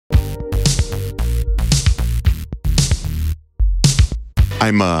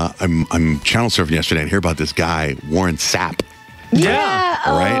I'm channel surfing yesterday and hear about this guy, Warren Sapp. Yeah.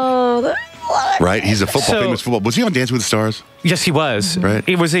 Right? Oh, Right? He's a famous football. Was he on Dancing with the Stars? Yes, he was. Right.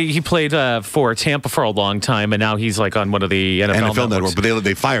 He played for Tampa for a long time, and now he's like on one of the NFL networks. But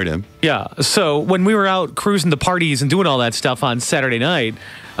they fired him. Yeah. So when we were out cruising the parties and doing all that stuff on Saturday night,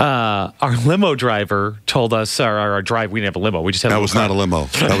 our limo driver told us, our drive, we didn't have a limo. We just had That was not a limo.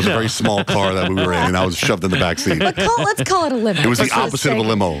 That was a very small car that we were in, and I was shoved in the back seat. let's call it a limo. It was the opposite of a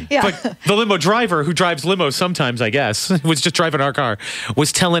limo. Yeah. But the limo driver, who drives limos sometimes, I guess, was just driving our car,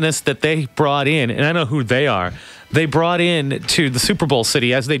 was telling us that they brought in, and I know who they are, they brought in to the Super Bowl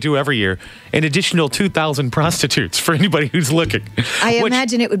city, as they do every year, an additional 2,000 prostitutes for anybody who's looking. I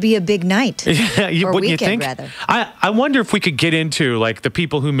imagine it would be a big night. Yeah, or wouldn't weekend, you think? rather. I wonder if we could get into like the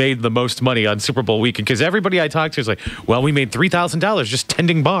people who made the most money on Super Bowl weekend, because everybody I talked to is like, well, we made $3,000 just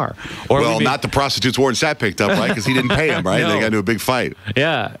tending bar. Or well, not the prostitutes Warren Sapp picked up, right? Because he didn't pay him, right? No. They got into a big fight.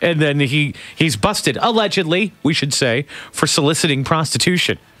 Yeah, and then he's busted, allegedly, we should say, for soliciting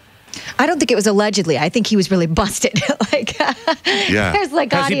I don't think it was allegedly. I think he was really busted. Yeah. There's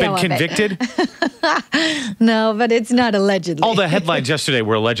like Has he audio been convicted? No, but it's not allegedly. All the headlines yesterday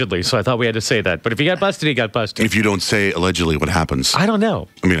were allegedly, so I thought we had to say that. But if he got busted, he got busted. If you don't say allegedly, what happens? I don't know.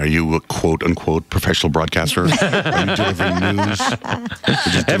 I mean, are you a quote-unquote professional broadcaster? Are you delivering news?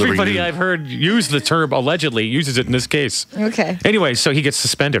 Everybody I've heard use the term allegedly uses it in this case. Okay. Anyway, so he gets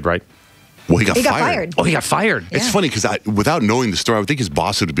suspended, right? Well, he got fired. Oh, he got fired. It's funny because without knowing the story, I would think his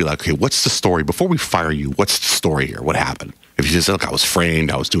boss would be like, okay, what's the story? Before we fire you, what's the story here? What happened? If you just said, look, I was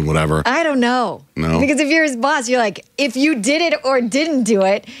framed, I was doing whatever. I don't know. No? Because if you're his boss, you're like, if you did it or didn't do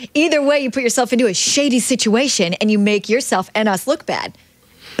it, either way, you put yourself into a shady situation and you make yourself and us look bad.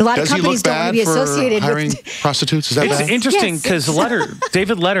 A lot of companies don't want to be associated with prostitutes. Is that It's bad? interesting because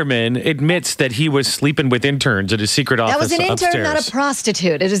David Letterman admits that he was sleeping with interns at his secret office. That was an intern, upstairs. not a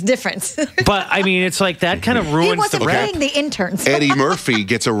prostitute. It is different. But I mean, it's like that kind of ruins He wasn't the rep. paying the interns. Eddie Murphy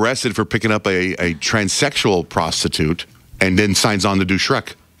gets arrested for picking up a transsexual prostitute and then signs on to do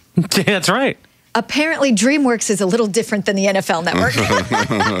Shrek. That's right. Apparently, DreamWorks is a little different than the NFL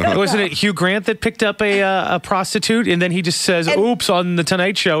Network. Wasn't it Hugh Grant that picked up a prostitute and then he just says, oops, on The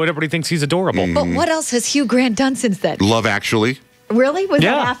Tonight Show, and everybody thinks he's adorable. But what else has Hugh Grant done since then? Love Actually. Really? Was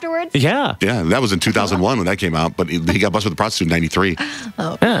that afterwards? Yeah. Yeah, that was in 2001 when that came out, but he got busted with a prostitute in 93.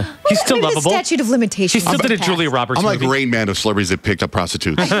 Oh. Yeah. He's still Maybe lovable. The statute of limitations. He still did a passed. Julia Roberts I'm like movie. Rain Man of celebrities that picked up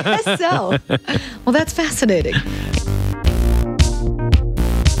prostitutes. I guess so. Well, that's fascinating.